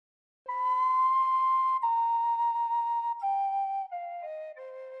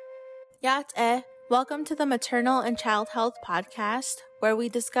Yat welcome to the Maternal and Child Health Podcast, where we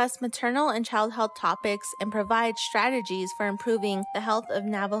discuss maternal and child health topics and provide strategies for improving the health of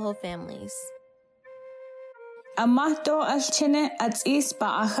Navajo families. I'm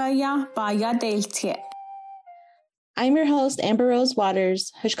your host, Amber Rose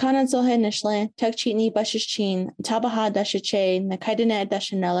Waters. Hishkana Zohe Nishle, Tekchitni Bashichin, Tabaha Dashache, Nakaidene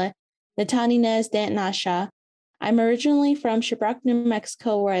Dashanele, Natani Nez Dant Nasha. I'm originally from Shiprock, New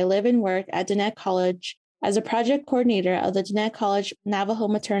Mexico, where I live and work at Diné College as a project coordinator of the Diné College Navajo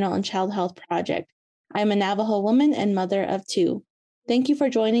Maternal and Child Health Project. I am a Navajo woman and mother of two. Thank you for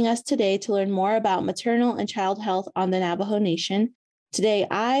joining us today to learn more about maternal and child health on the Navajo Nation. Today,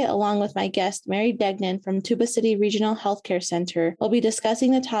 I, along with my guest, Mary Degnan from Tuba City Regional Healthcare Center, will be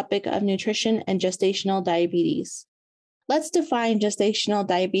discussing the topic of nutrition and gestational diabetes. Let's define gestational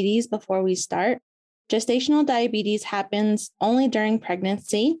diabetes before we start. Gestational diabetes happens only during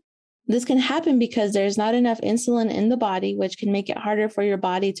pregnancy. This can happen because there's not enough insulin in the body, which can make it harder for your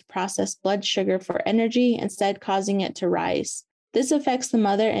body to process blood sugar for energy, instead causing it to rise. This affects the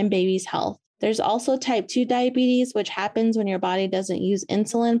mother and baby's health. There's also type 2 diabetes, which happens when your body doesn't use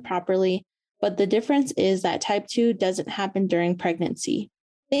insulin properly, but the difference is that type 2 doesn't happen during pregnancy.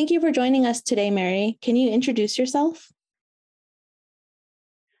 Thank you for joining us today, Mary. Can you introduce yourself?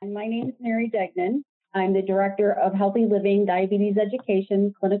 My name is Mary Degnan. I'm the Director of Healthy Living, Diabetes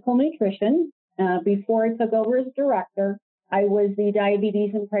Education, Clinical Nutrition. Before I took over as Director, I was the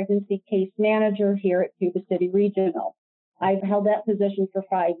Diabetes and Pregnancy Case Manager here at Tuba City Regional. I've held that position for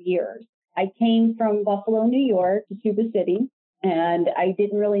 5 years. I came from Buffalo, New York to Tuba City, and I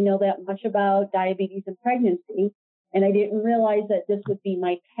didn't really know that much about diabetes and pregnancy, and I didn't realize that this would be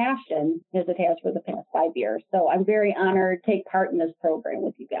my passion as it has for the past 5 years. So I'm very honored to take part in this program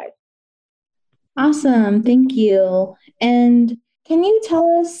with you guys. Awesome. Thank you. And can you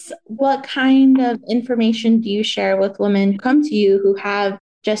tell us what kind of information do you share with women who come to you who have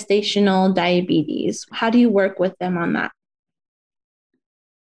gestational diabetes? How do you work with them on that?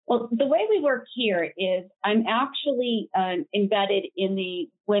 Well, the way we work here is I'm actually embedded in the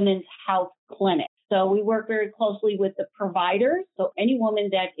women's health clinic. So we work very closely with the providers. So any woman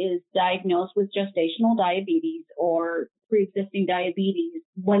that is diagnosed with gestational diabetes or pre-existing diabetes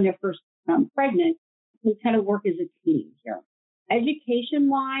when they're first pregnant, we kind of work as a team here.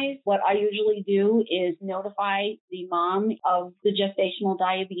 Education-wise, what I usually do is notify the mom of the gestational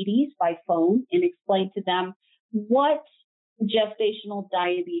diabetes by phone and explain to them what gestational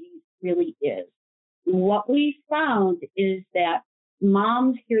diabetes really is. What we found is that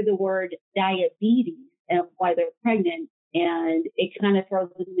moms hear the word diabetes and while they're pregnant, and it kind of throws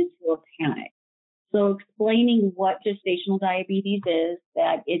them into a panic. So explaining what gestational diabetes is,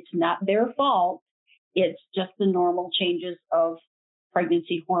 that it's not their fault, it's just the normal changes of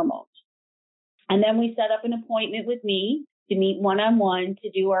pregnancy hormones. And then we set up an appointment with me to meet one-on-one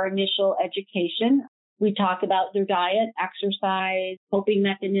to do our initial education. We talk about their diet, exercise, coping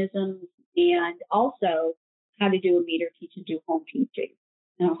mechanisms, and also how to do a meter teach and do home teaching,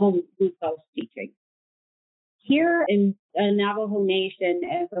 home glucose teaching. Here in Navajo Nation,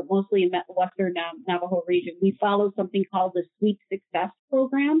 but mostly in the Western Navajo region, we follow something called the Sweet Success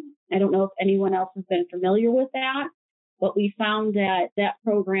Program. I don't know if anyone else has been familiar with that, but we found that that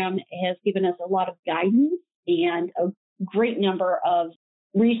program has given us a lot of guidance and a great number of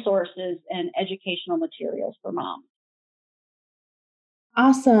resources and educational materials for moms.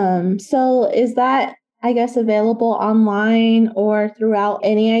 Awesome. So is that, I guess, available online or throughout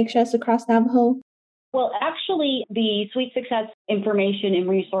NAHS across Navajo? Well, actually, the Sweet Success information and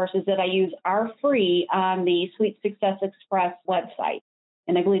resources that I use are free on the Sweet Success Express website.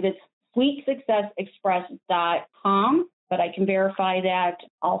 And I believe it's sweetsuccessexpress.com, but I can verify that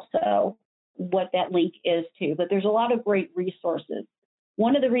also what that link is to. But there's a lot of great resources.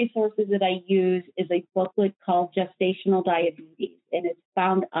 One of the resources that I use is a booklet called Gestational Diabetes, and it's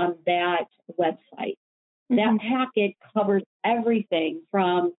found on that website. Mm-hmm. That packet covers everything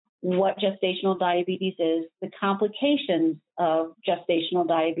from what gestational diabetes is, the complications of gestational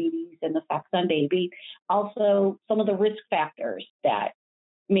diabetes and the effects on baby, also some of the risk factors that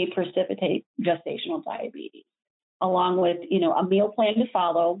may precipitate gestational diabetes, along with, a meal plan to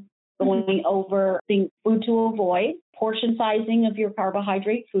follow, going over food to avoid, portion sizing of your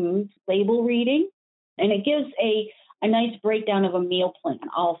carbohydrate foods, label reading, and it gives a nice breakdown of a meal plan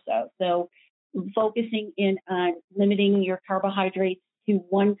also. So focusing in on limiting your carbohydrates to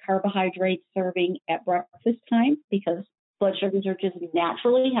one carbohydrate serving at breakfast time, because blood sugars are just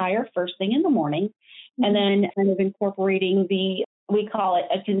naturally higher first thing in the morning, and then kind of incorporating we call it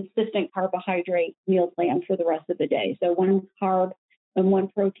a consistent carbohydrate meal plan for the rest of the day. So one carb and 1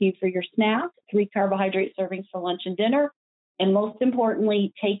 protein for your snack, 3 carbohydrate servings for lunch and dinner, and most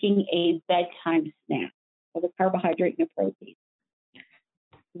importantly, taking a bedtime snack for the carbohydrate and the protein.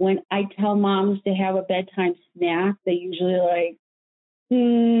 When I tell moms to have a bedtime snack, they usually like,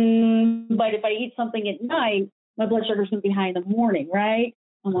 but if I eat something at night, my blood sugar's going to be high in the morning, right?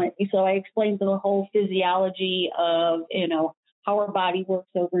 So I explained the whole physiology of, how our body works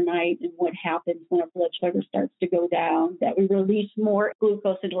overnight and what happens when our blood sugar starts to go down, that we release more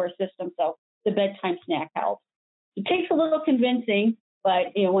glucose into our system. So the bedtime snack helps. It takes a little convincing, but,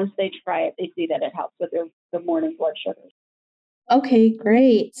 once they try it, they see that it helps with their morning blood sugars. Okay,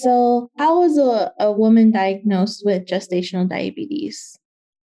 great. So how is a woman diagnosed with gestational diabetes?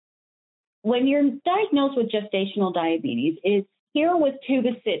 When you're diagnosed with gestational diabetes, it's here with Tuba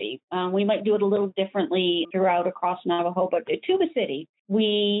City. We might do it a little differently throughout across Navajo, but at Tuba City,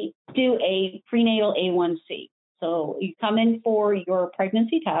 we do a prenatal A1C. So you come in for your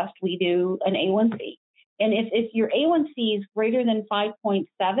pregnancy test, we do an A1C. And if your A1C is greater than 5.7,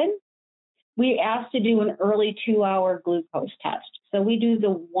 we ask to do an early 2-hour glucose test. So we do the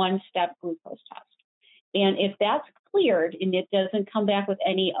one-step glucose test. And if that's cleared and it doesn't come back with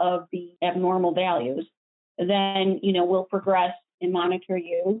any of the abnormal values, then, we'll progress and monitor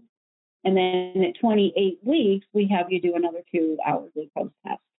you. And then at 28 weeks, we have you do another 2-hour glucose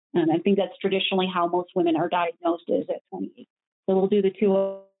test. And I think that's traditionally how most women are diagnosed, is at 28. So we'll do the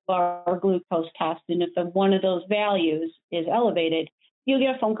 2-hour glucose test. And if one of those values is elevated, you'll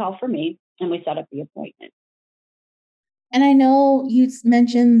get a phone call from me and we set up the appointment. And I know you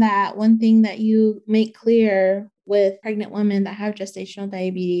mentioned that one thing that you make clear with pregnant women that have gestational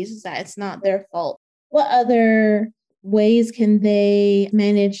diabetes is that it's not their fault. What other ways can they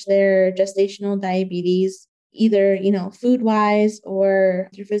manage their gestational diabetes, either, food-wise or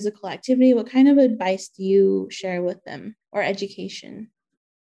through physical activity? What kind of advice do you share with them, or education?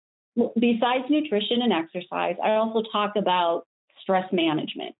 Well, besides nutrition and exercise, I also talk about stress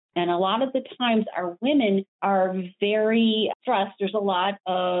management. And a lot of the times our women are very stressed. There's a lot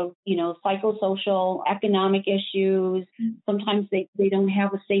of, psychosocial, economic issues. Sometimes they don't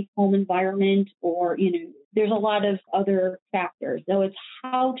have a safe home environment, or, there's a lot of other factors. So it's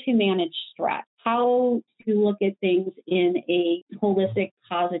how to manage stress, how to look at things in a holistic,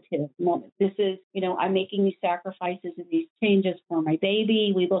 positive moment. This is, I'm making these sacrifices and these changes for my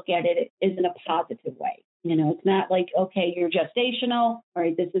baby. We look at it as in a positive way. It's not like, okay, you're gestational, all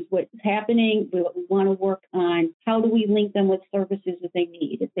right, this is what's happening. We want to work on how do we link them with services that they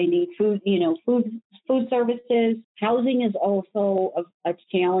need. If they need food, food services. Housing is also a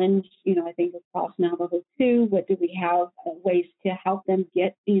challenge, I think across Navajo too. What do we have ways to help them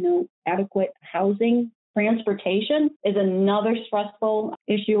get, adequate housing? Transportation is another stressful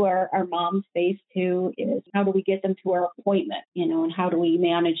issue our moms face too, is how do we get them to our appointment, and how do we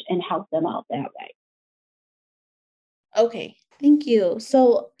manage and help them out that way? Okay, thank you.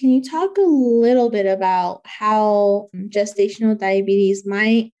 So, can you talk a little bit about how gestational diabetes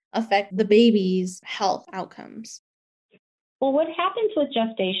might affect the baby's health outcomes? Well, what happens with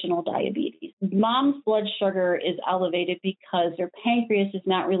gestational diabetes? Mom's blood sugar is elevated because their pancreas is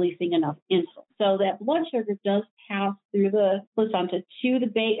not releasing enough insulin. So that blood sugar does pass through the placenta to the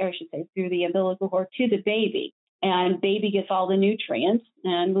baby, or I should say through the umbilical cord to the baby. And baby gets all the nutrients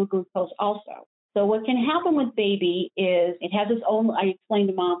and the glucose also. So what can happen with baby is it has its own, I explained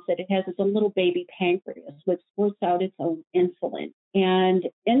to moms that it has its own little baby pancreas, which squirts out its own insulin. And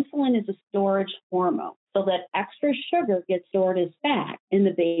insulin is a storage hormone. So that extra sugar gets stored as fat in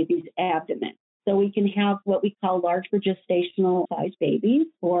the baby's abdomen. So we can have what we call large for gestational size babies,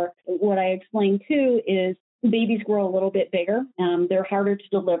 or what I explained too is babies grow a little bit bigger. They're harder to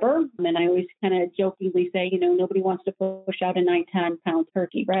deliver. And I always kind of jokingly say, nobody wants to push out a 9-10-pound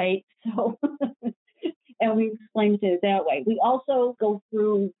turkey, right? So, and we explain it that way. We also go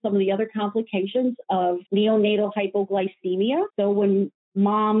through some of the other complications of neonatal hypoglycemia. So when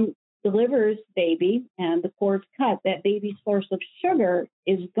mom delivers baby and the cord's cut, that baby's source of sugar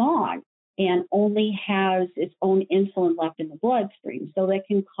is gone and only has its own insulin left in the bloodstream. So that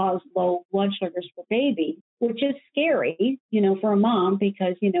can cause low blood sugars for baby, which is scary, for a mom,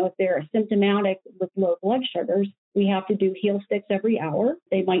 because, if they're asymptomatic with low blood sugars, we have to do heel sticks every hour.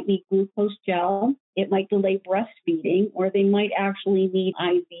 They might need glucose gel. It might delay breastfeeding, or they might actually need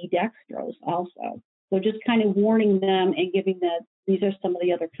IV dextrose also. So just kind of warning them and giving that these are some of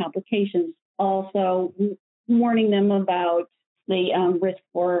the other complications. Also warning them about the risk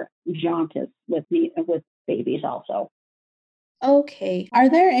for jaundice with babies also. Okay. Are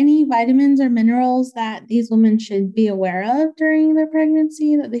there any vitamins or minerals that these women should be aware of during their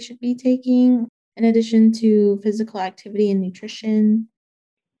pregnancy that they should be taking? in addition to physical activity and nutrition?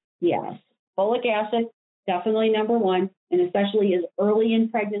 Yes. Folic acid, definitely number one, and especially as early in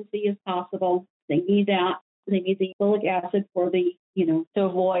pregnancy as possible. They need that. They need the folic acid for to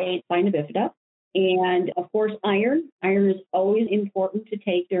avoid spina bifida. And of course, iron. Iron is always important to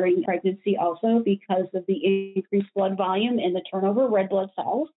take during pregnancy also because of the increased blood volume and the turnover of red blood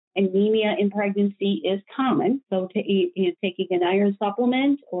cells. Anemia in pregnancy is common. So taking an iron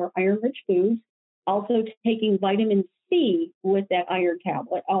supplement or iron-rich foods. Also taking vitamin C with that iron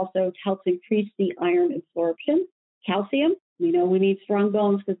tablet also helps increase the iron absorption. Calcium, we need strong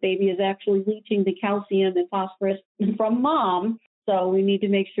bones because baby is actually leaching the calcium and phosphorus from mom. So we need to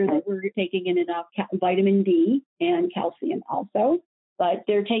make sure that we're taking in enough vitamin D and calcium also. But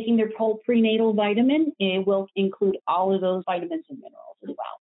they're taking their whole prenatal vitamin. It will include all of those vitamins and minerals as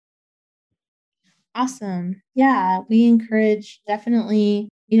well. Awesome. Yeah, we encourage definitely,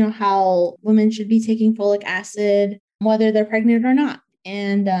 how women should be taking folic acid, whether they're pregnant or not.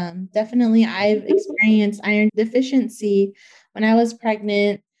 And definitely, I've experienced iron deficiency when I was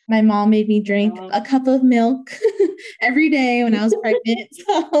pregnant. My mom made me drink a cup of milk every day when I was pregnant.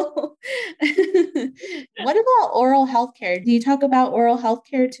 So, what about oral health care? Do you talk about oral health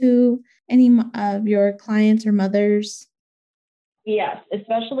care to any of your clients or mothers? Yes,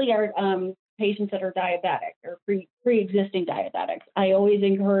 especially our patients that are diabetic or pre-existing diabetics. I always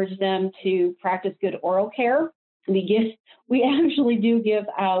encourage them to practice good oral care. We actually do give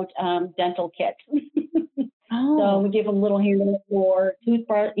out dental kits. So we give them little handles for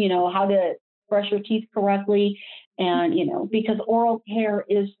toothbrush, how to brush your teeth correctly. And, because oral care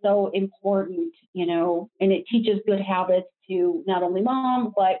is so important, and it teaches good habits to not only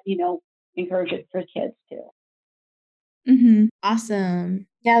mom, but, encourage it for kids too. Mm-hmm. Awesome.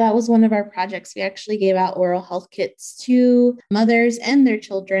 Yeah, that was one of our projects. We actually gave out oral health kits to mothers and their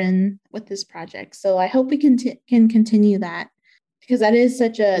children with this project. So I hope we can continue that because that is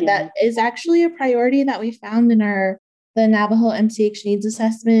that is actually a priority that we found in the Navajo MCH needs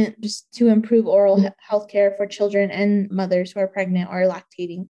assessment, just to improve oral health care for children and mothers who are pregnant or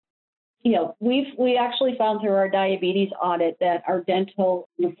lactating. We actually found through our diabetes audit that our dental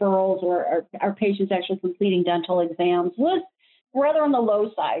referrals or our patients actually completing dental exams was rather on the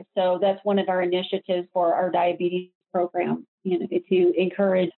low side. So that's one of our initiatives for our diabetes program, to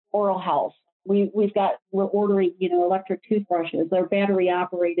encourage oral health. We're ordering, electric toothbrushes. They're battery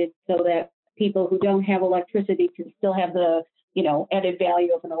operated so that people who don't have electricity can still have the, added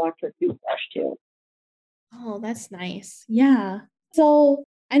value of an electric toothbrush too. Oh, that's nice. Yeah. So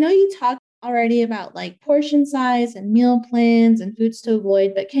I know you talked already about like portion size and meal plans and foods to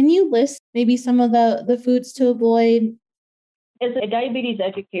avoid, but can you list maybe some of the foods to avoid? As a diabetes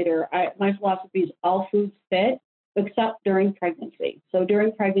educator, my philosophy is all foods fit except during pregnancy. So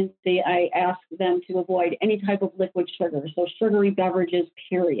during pregnancy, I ask them to avoid any type of liquid sugar, so sugary beverages,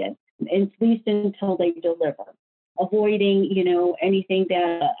 period, at least until they deliver. Avoiding, anything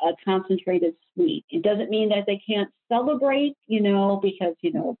that a concentrated sweet. It doesn't mean that they can't celebrate, because,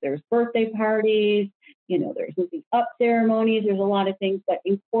 there's birthday parties, there's moving up ceremonies, there's a lot of things, but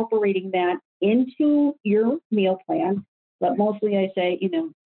incorporating that into your meal plan. But mostly I say,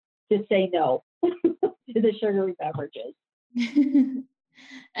 just say no to the sugary beverages.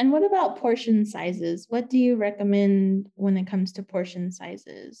 And what about portion sizes? What do you recommend when it comes to portion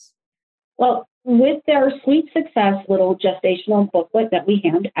sizes? Well, with their Sweet Success little gestational booklet that we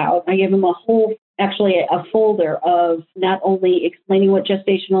hand out, I give them a folder of not only explaining what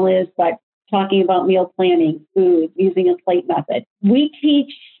gestational is, but talking about meal planning, food, using a plate method. We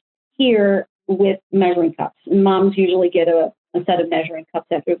teach here with measuring cups. Moms usually get a set of measuring cups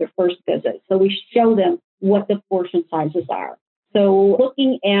after their first visit. So we show them what the portion sizes are. So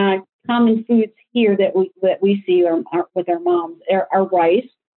looking at common foods here that we see with our moms are rice,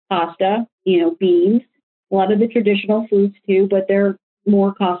 pasta, beans, a lot of the traditional foods too, but they're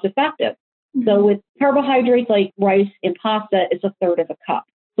more cost effective. Mm-hmm. So with carbohydrates like rice and pasta, it's a third of a cup.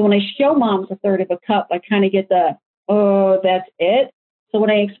 So when I show moms a third of a cup, I kind of get that's it. So when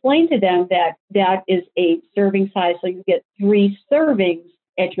I explain to them that is a serving size, so you get 3 servings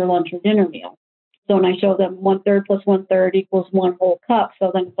at your lunch or dinner meal. So when I show them 1/3 plus 1/3 equals 1 whole cup,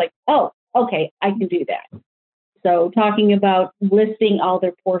 so then it's like, oh, okay, I can do that. So talking about listing all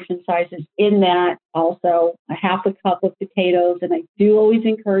their portion sizes in that, also a 1/2 cup of potatoes, and I do always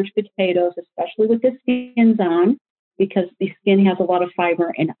encourage potatoes, especially with the skins on, because the skin has a lot of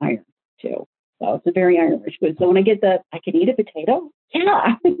fiber and iron too. So it's a very iron-rich food. So when I get I can eat a potato?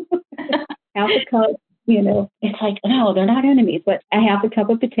 Yeah. 1/2 cup, it's like, no, they're not enemies, but a 1/2 cup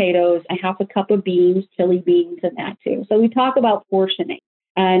of potatoes, a 1/2 cup of beans, chili beans, and that too. So we talk about portioning.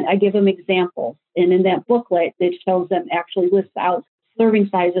 And I give them examples. And in that booklet, it shows them actually lists out serving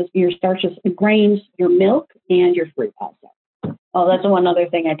sizes, your starches, grains, your milk, and your fruit also. Oh, that's one other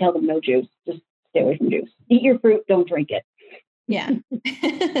thing. I tell them no juice. Just stay away from juice. Eat your fruit, don't drink it. Yeah.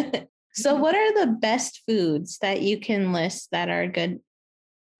 So what are the best foods that you can list that are good?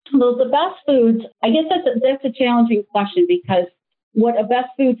 Well, the best foods, I guess that's a challenging question, because what a best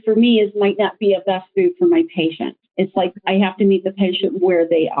food for me is might not be a best food for my patient. It's like I have to meet the patient where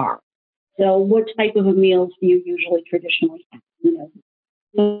they are. So what type of a meals do you usually traditionally have?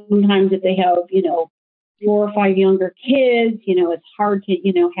 Sometimes if they have, 4 or 5 younger kids, it's hard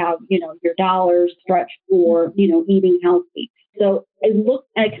to, have, your dollars stretched for, eating healthy. So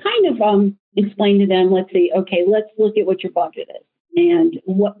I kind of explain to them, let's look at what your budget is and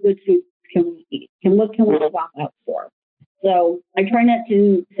what good foods can we eat and what can we swap out for. So I try not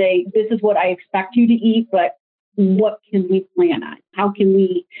to say, this is what I expect you to eat, but what can we plan on? How can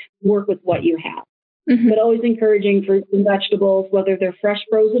we work with what you have? Mm-hmm. But always encouraging fruits and vegetables, whether they're fresh,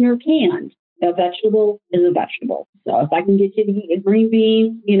 frozen, or canned. A vegetable is a vegetable. So if I can get you to eat a green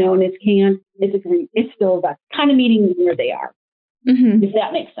bean, and it's canned, it's still a vegetable. Kind of meeting them where they are. Mm-hmm. If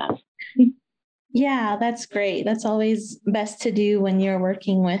that makes sense. Yeah, that's great. That's always best to do when you're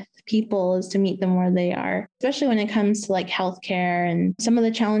working with people, is to meet them where they are, especially when it comes to like healthcare and some of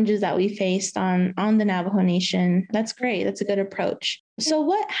the challenges that we faced on the Navajo Nation. That's great. That's a good approach. So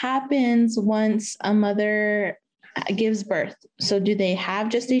what happens once a mother gives birth? So do they have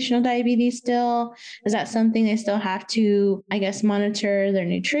gestational diabetes still? Is that something they still have to, I guess, monitor their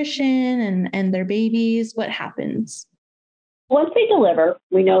nutrition and their babies? What happens? Once they deliver,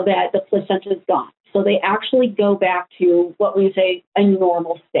 we know that the placenta is gone. So they actually go back to what we say a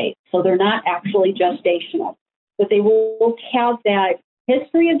normal state. So they're not actually gestational, but they will have that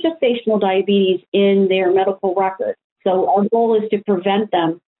history of gestational diabetes in their medical record. So our goal is to prevent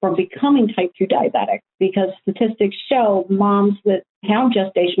them from becoming type 2 diabetic, because statistics show moms that have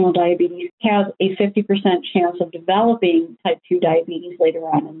gestational diabetes have a 50% chance of developing type 2 diabetes later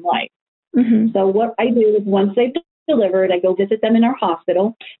on in life. Mm-hmm. So what I do is once they've delivered, I go visit them in our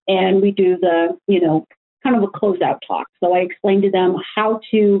hospital, and we do the, kind of a closeout talk. So I explain to them how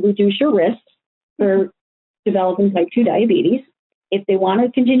to reduce your risks for developing type 2 diabetes. If they want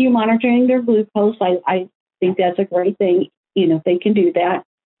to continue monitoring their glucose, I think that's a great thing, if they can do that.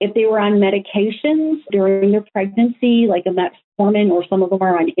 If they were on medications during their pregnancy, like a metformin, or some of them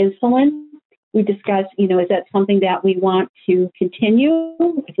are on insulin, we discuss, is that something that we want to continue,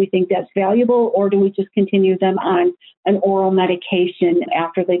 if we think that's valuable, or do we just continue them on an oral medication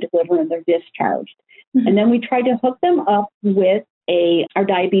after they deliver and they're discharged? Mm-hmm. And then we try to hook them up with our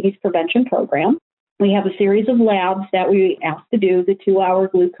diabetes prevention program. We have a series of labs that we ask to do. The 2-hour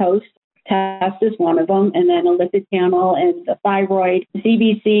glucose test is one of them, and then a lipid panel and the thyroid,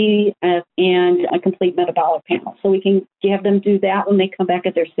 CBC, and a complete metabolic panel. So we can have them do that when they come back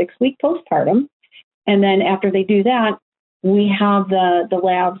at their 6-week postpartum. And then after they do that, we have the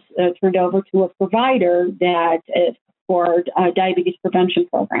labs turned over to a provider that is for a diabetes prevention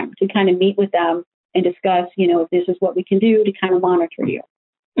program to kind of meet with them and discuss, if this is what we can do to kind of monitor you.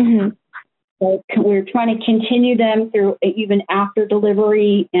 Mm-hmm. So we're trying to continue them through even after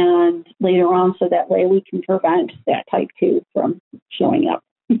delivery and later on, so that way we can prevent that type 2 from showing up.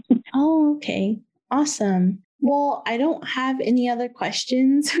 Oh, okay. Awesome. Well, I don't have any other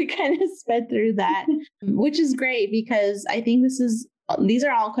questions. We kind of sped through that, which is great, because I think these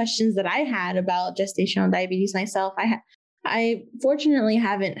are all questions that I had about gestational diabetes myself. I fortunately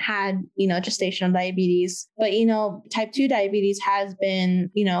haven't had, gestational diabetes, but, type 2 diabetes has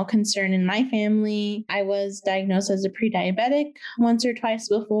been, a concern in my family. I was diagnosed as a pre-diabetic once or twice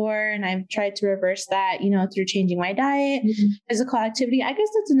before, and I've tried to reverse that, through changing my diet, physical activity. I guess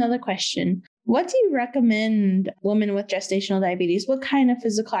that's another question. What do you recommend women with gestational diabetes? What kind of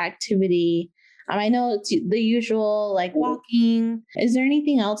physical activity? I know it's the usual, like walking. Is there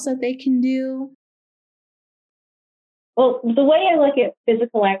anything else that they can do? Well, the way I look at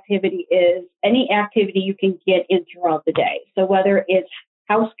physical activity is any activity you can get in throughout the day. So whether it's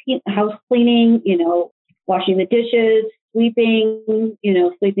house cleaning, washing the dishes, sweeping,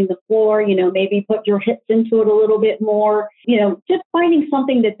 sweeping the floor, maybe put your hips into it a little bit more, just finding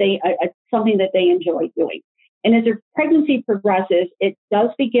something that they enjoy doing. And as their pregnancy progresses, it does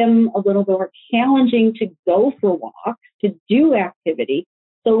become a little bit more challenging to go for walks, to do activity.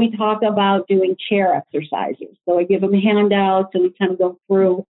 So we talk about doing chair exercises. So I give them handouts and we kind of go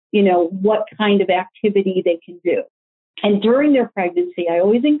through, what kind of activity they can do. And during their pregnancy, I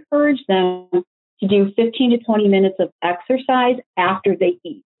always encourage them to do 15 to 20 minutes of exercise after they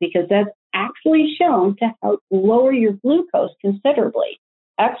eat, because that's actually shown to help lower your glucose considerably.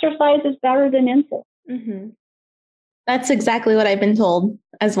 exercise is better than insulin. Mm-hmm. That's exactly what I've been told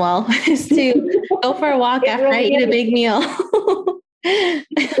as well, is to go for a walk after I eat a big meal.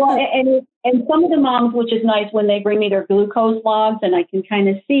 Well, and some of the moms, which is nice, when they bring me their glucose logs and I can kind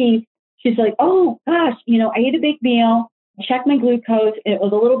of see, she's like, oh gosh, I ate a big meal, checked my glucose, and it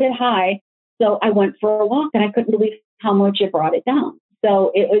was a little bit high. So I went for a walk and I couldn't believe how much it brought it down.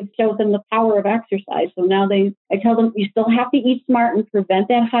 So it shows them the power of exercise. So now I tell them, you still have to eat smart and prevent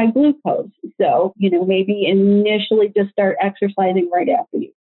that high glucose. So, maybe initially just start exercising right after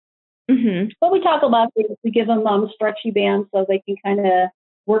you. Mm-hmm. But we talk about this. We give them stretchy bands so they can kind of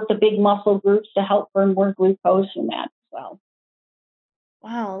work the big muscle groups to help burn more glucose and that as well.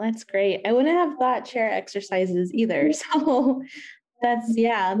 Wow, that's great. I wouldn't have thought chair exercises either. So that's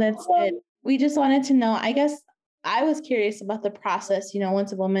good. We just wanted to know, I guess I was curious about the process,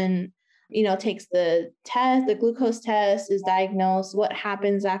 once a woman, takes the test, the glucose test, is diagnosed, what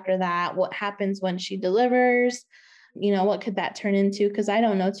happens after that? What happens when she delivers? What could that turn into? Because I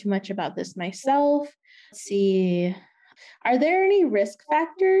don't know too much about this myself. Let's see. Are there any risk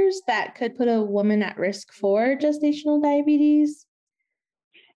factors that could put a woman at risk for gestational diabetes?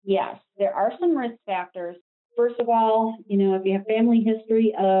 Yes, there are some risk factors. First of all, if you have family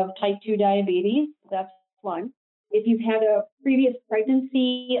history of type 2 diabetes, that's one. If you've had a previous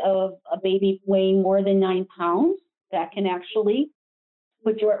pregnancy of a baby weighing more than 9 pounds, that can actually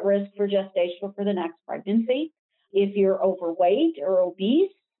put you at risk for gestational for the next pregnancy. If you're overweight or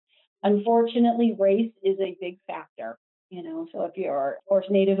obese, unfortunately, race is a big factor. So if you're, of course,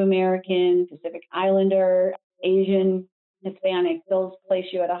 Native American, Pacific Islander, Asian, Hispanic, those place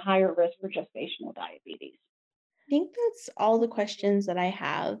you at a higher risk for gestational diabetes. I think that's all the questions that I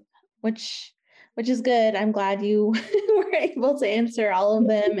have, which is good. I'm glad you were able to answer all of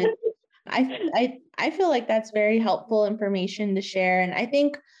them. And I feel like that's very helpful information to share. And I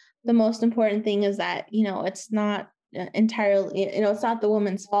think the most important thing is that, it's not entirely, it's not the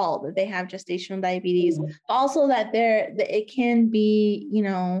woman's fault that they have gestational diabetes, but also that it can be,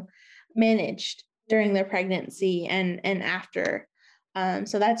 managed during their pregnancy and after.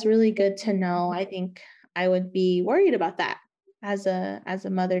 So that's really good to know. I think I would be worried about that as a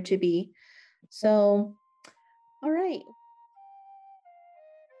mother to be. So, all right.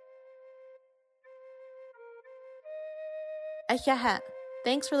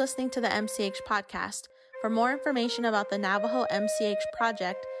 Thanks for listening to the MCH podcast. For more information about the Navajo MCH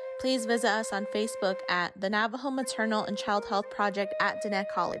project, please visit us on Facebook at the Navajo Maternal and Child Health Project at Diné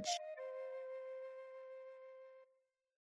College.